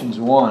Galatians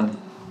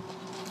 1,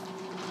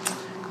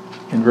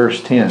 in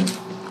verse 10.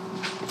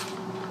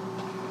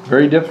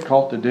 Very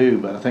difficult to do,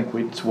 but I think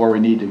it's where we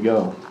need to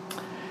go.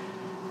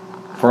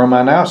 For am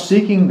I now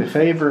seeking the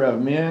favor of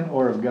men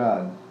or of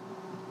God?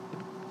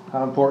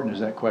 How important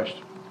is that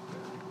question?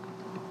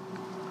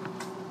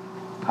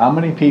 How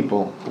many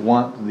people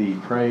want the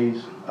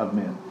praise of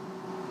men?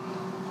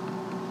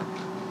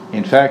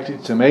 In fact,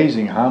 it's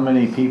amazing how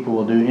many people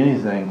will do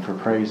anything for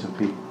praise of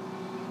people.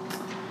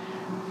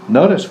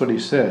 Notice what he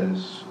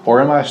says. Or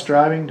am I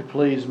striving to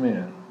please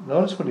men?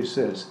 Notice what he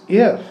says.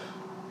 If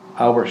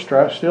I were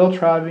still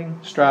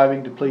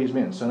striving to please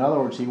men. So in other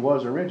words, he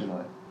was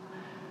originally.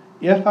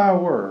 If I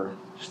were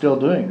still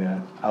doing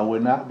that, I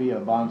would not be a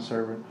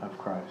bondservant of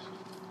Christ.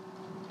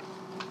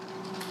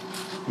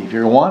 If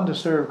you're wanting to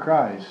serve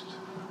Christ,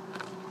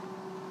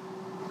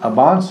 a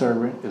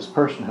bondservant is a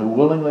person who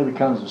willingly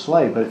becomes a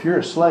slave. But if you're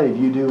a slave,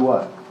 you do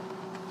what?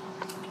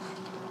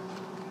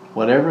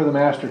 Whatever the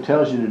master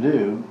tells you to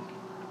do,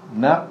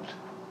 not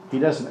He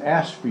doesn't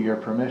ask for your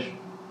permission.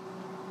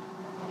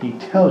 He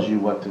tells you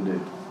what to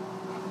do.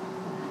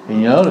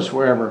 And you notice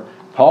wherever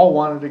Paul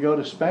wanted to go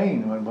to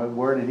Spain,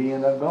 where did he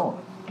end up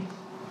going?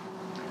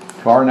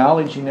 To our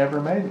knowledge, he never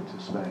made it to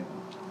Spain.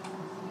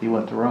 He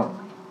went to Rome.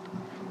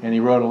 And he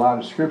wrote a lot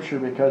of scripture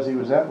because he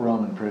was at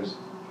Roman prison.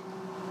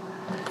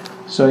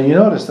 So you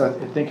notice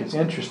that I think it's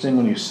interesting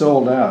when he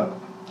sold out.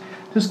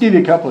 Just give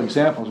you a couple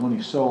examples when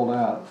he sold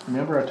out.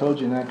 Remember I told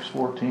you in Acts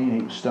 14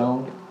 he was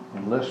stoned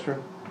in Lystra?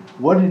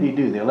 What did he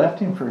do? They left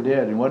him for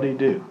dead, and what did he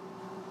do?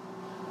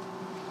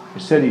 He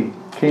said he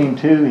came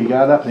to, he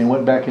got up, and he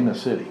went back in the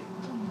city.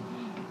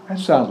 That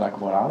sounds like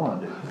what I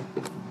want to do.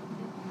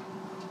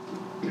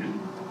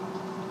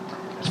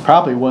 It's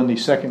probably when the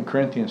 2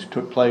 Corinthians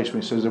took place,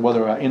 when he says that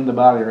whether in the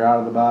body or out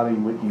of the body, you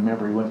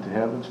remember he went to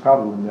heaven. It's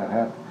probably when that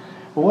happened.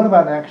 But what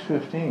about in Acts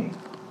 15?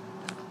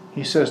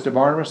 He says to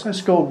Barnabas,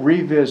 let's go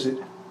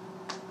revisit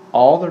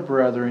all the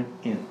brethren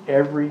in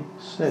every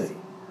city.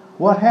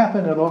 What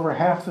happened at over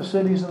half the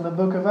cities in the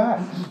book of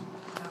Acts?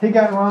 He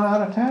got run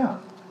out of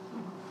town.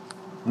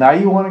 Now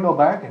you want to go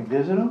back and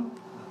visit them?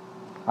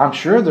 I'm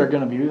sure they're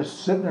going to be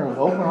just sitting there with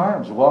open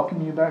arms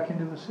welcoming you back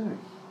into the city.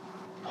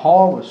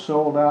 Paul was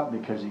sold out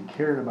because he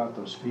cared about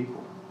those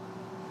people.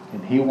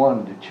 And he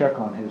wanted to check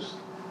on his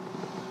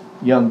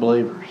young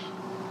believers.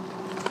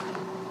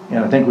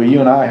 And I think you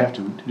and I have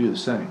to do the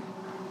same.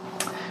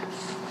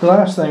 The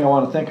last thing I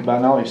want to think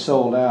about, now he's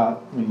sold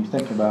out, when you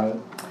think about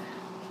it,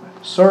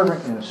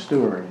 servant and a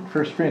steward. In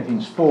 1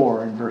 Corinthians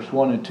 4, in verse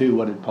 1 and 2,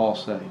 what did Paul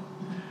say?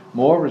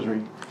 Well,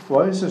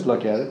 let's just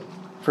look at it.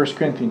 1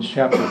 Corinthians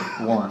chapter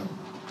 1.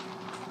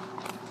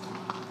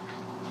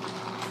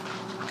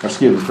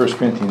 Excuse me, 1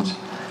 Corinthians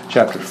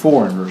chapter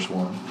 4 and verse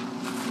 1.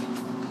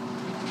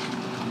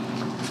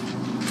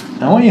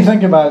 Now when you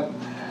think about,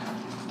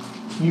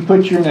 you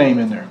put your name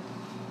in there.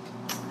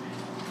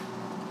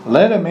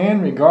 Let a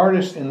man regard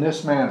us in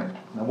this manner.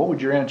 Now what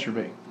would your answer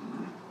be?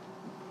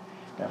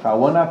 If I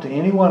went up to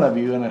any one of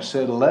you and I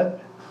said,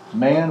 let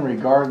man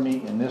regard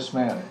me in this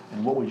manner,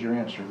 and what would your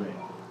answer be?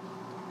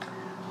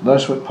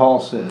 That's what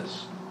Paul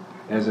says.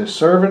 As a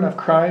servant of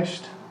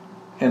Christ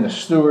and a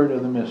steward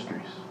of the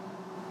mysteries.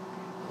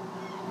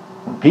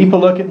 When people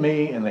look at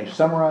me and they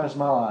summarize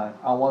my life,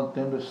 I want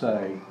them to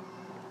say,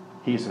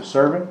 he's a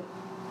servant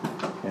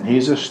and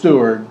he's a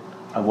steward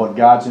of what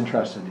God's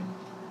entrusted him.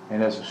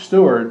 And as a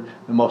steward,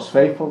 the most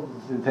faithful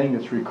thing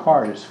that's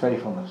required is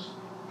faithfulness.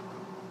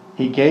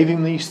 He gave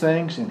him these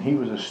things and he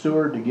was a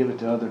steward to give it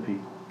to other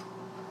people.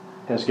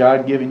 Has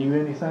God given you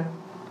anything?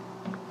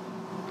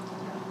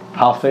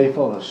 How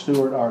faithful a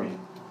steward are you?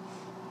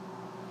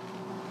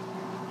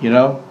 You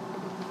know,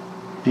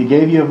 if he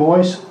gave you a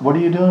voice, what are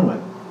you doing with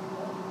it?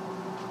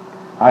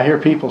 I hear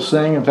people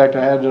sing. In fact,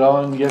 I had it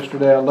on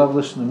yesterday. I love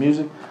listening to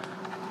music.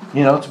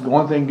 You know, it's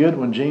one thing good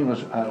when Gene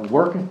was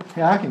working.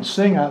 Yeah, I can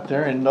sing out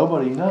there and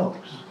nobody knows.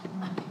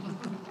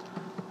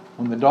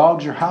 When the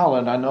dogs are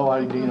howling, I know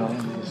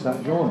it's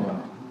not going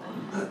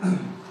well.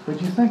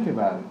 But you think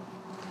about it.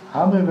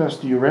 How many of us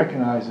do you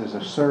recognize as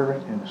a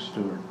servant and a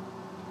steward?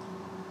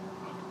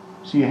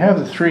 So you have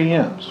the 3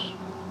 M's.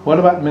 What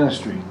about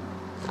ministry?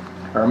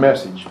 Or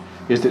message?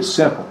 Is it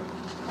simple?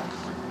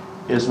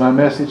 Is my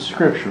message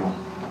scriptural?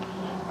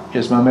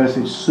 Is my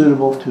message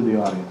suitable to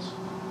the audience?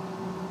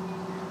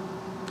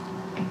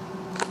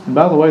 And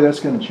by the way, that's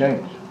going to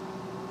change.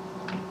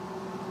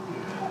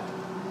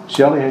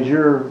 Shelley, has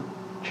your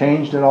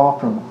changed at all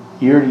from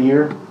year to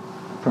year?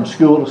 From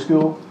school to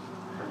school?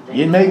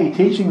 You may be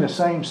teaching the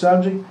same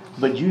subject,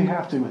 but you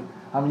have to,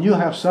 you'll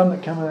have some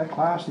that come in that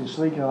class and you're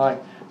thinking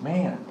like,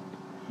 man,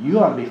 you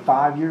ought to be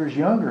 5 years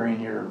younger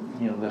in your,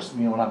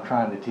 what I'm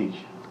trying to teach.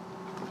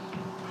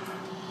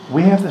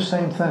 We have the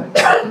same thing.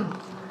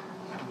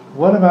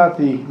 What about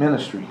the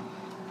ministry?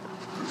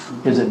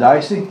 Is it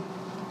dicey?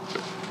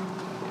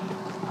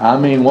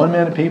 1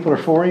 minute people are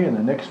for you and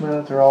the next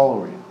minute they're all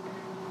over you.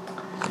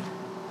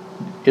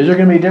 Is there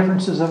going to be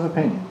differences of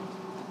opinion?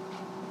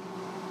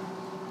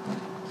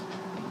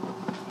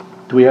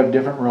 Do we have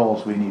different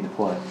roles we need to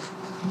play?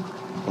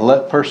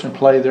 Let person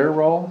play their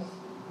role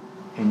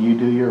and you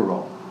do your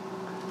role.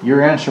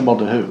 You're answerable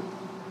to who?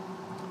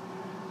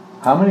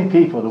 How many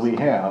people do we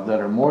have that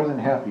are more than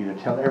happy to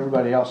tell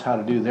everybody else how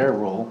to do their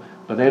role,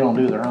 but they don't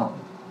do their own?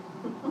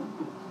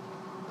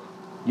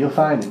 You'll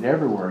find it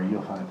everywhere.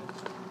 You'll find it.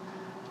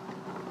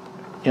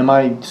 Am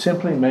I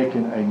simply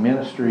making a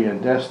ministry, a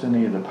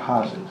destiny, a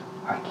deposit?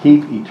 I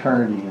keep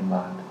eternity in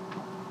mind.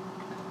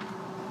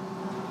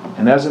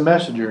 And as a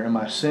messenger, am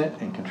I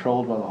sent and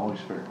controlled by the Holy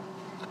Spirit?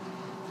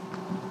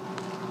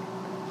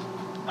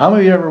 How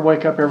many of you ever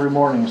wake up every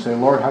morning and say,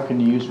 Lord, how can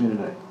you use me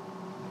today?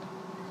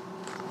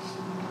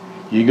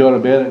 You go to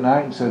bed at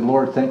night and say,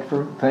 Lord,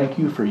 thank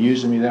you for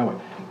using me that way.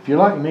 If you're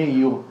like me,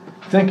 you'll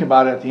think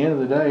about it at the end of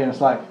the day, and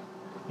it's like,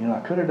 I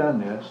could have done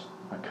this.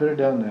 I could have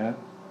done that.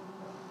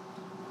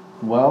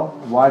 Well,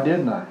 why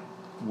didn't I?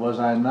 Was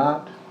I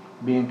not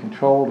being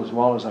controlled as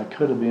well as I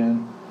could have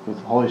been with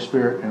the Holy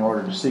Spirit in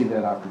order to see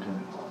that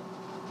opportunity?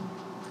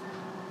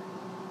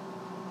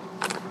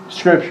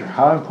 Scripture.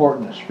 How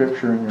important is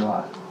Scripture in your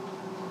life?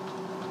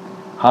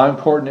 How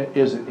important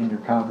is it in your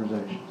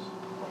conversations?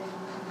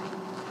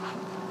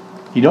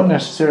 You don't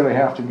necessarily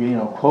have to,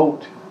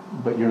 quote,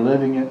 but you're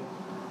living it,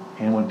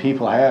 and when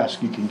people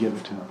ask, you can give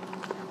it to them.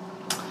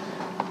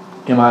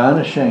 Am I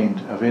unashamed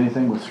of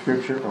anything with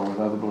Scripture or with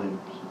other believers?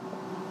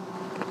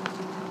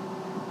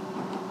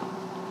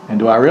 And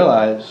do I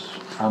realize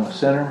I'm a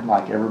sinner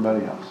like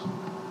everybody else?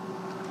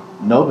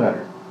 No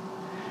better.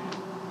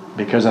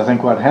 Because I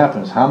think what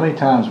happens, how many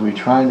times are we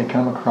trying to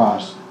come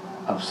across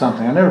of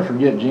something? I never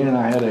forget, Gene and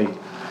I had a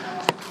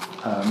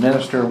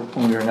minister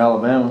when we were in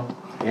Alabama,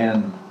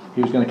 and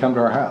he was going to come to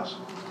our house,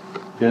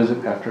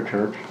 visit after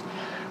church,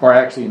 or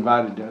actually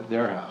invited to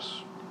their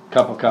house.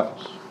 Couples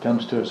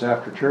comes to us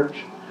after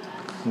church,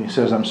 and he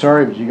says, "I'm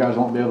sorry, but you guys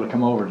won't be able to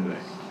come over today."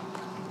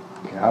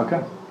 Okay, how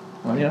come?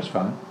 Well, yeah, that's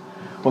fine.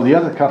 Well, the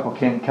other couple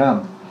can't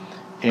come,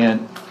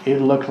 and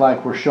it looked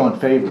like we're showing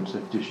favorites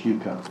if just you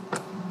come.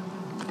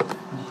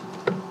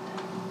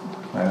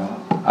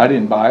 Well, I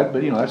didn't buy it,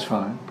 but that's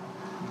fine.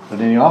 But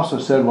then he also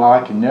said, well,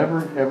 I can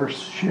never ever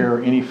share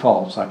any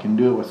faults. I can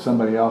do it with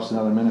somebody else,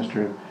 another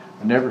minister,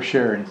 but never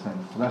share anything.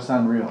 Well, that's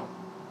unreal.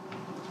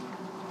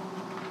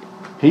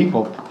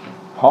 People,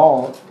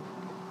 Paul,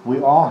 we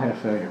all have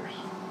failures.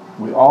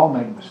 We all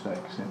make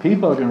mistakes. And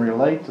people are going to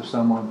relate to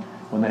someone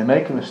when they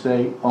make a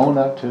mistake, own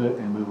up to it,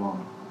 and move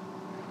on.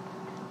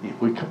 If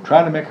we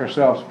try to make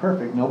ourselves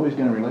perfect, nobody's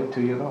going to relate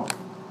to you at all.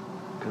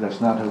 Because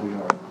that's not who we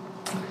are.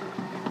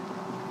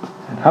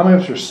 And how many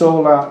of us are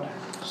sold out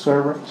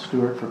servant,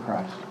 steward for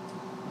Christ?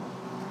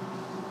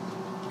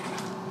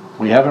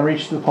 We haven't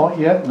reached the point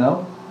yet,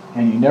 no,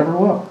 and you never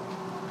will.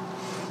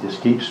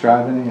 Just keep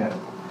striving ahead.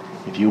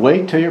 If you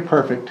wait till you're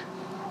perfect,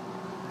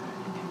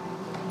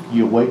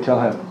 you'll wait till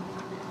heaven,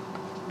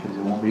 because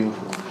it won't be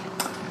before.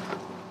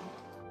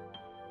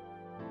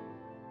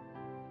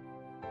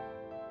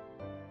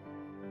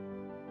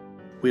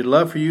 We'd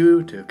love for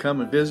you to come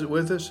and visit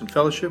with us and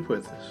fellowship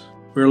with us.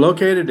 We're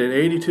located at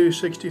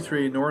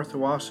 8263 North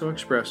Owasso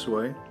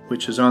Expressway,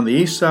 which is on the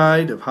east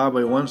side of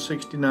Highway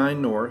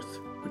 169 North,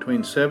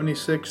 between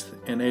 76th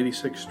and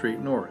 86th Street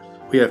North.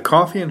 We have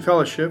coffee and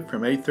fellowship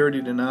from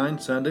 8:30 to 9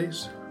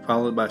 Sundays,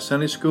 followed by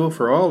Sunday school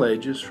for all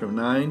ages from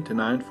 9 to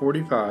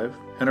 9:45,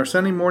 and our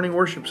Sunday morning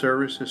worship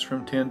service is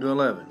from 10 to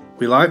 11.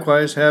 We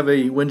likewise have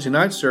a Wednesday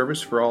night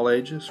service for all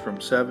ages from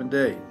 7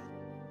 to 8.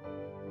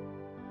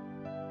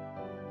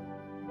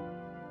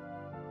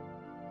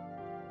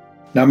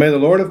 Now may the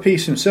Lord of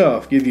peace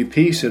himself give you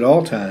peace at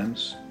all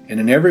times, and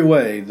in every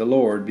way the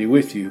Lord be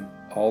with you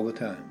all the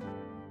time.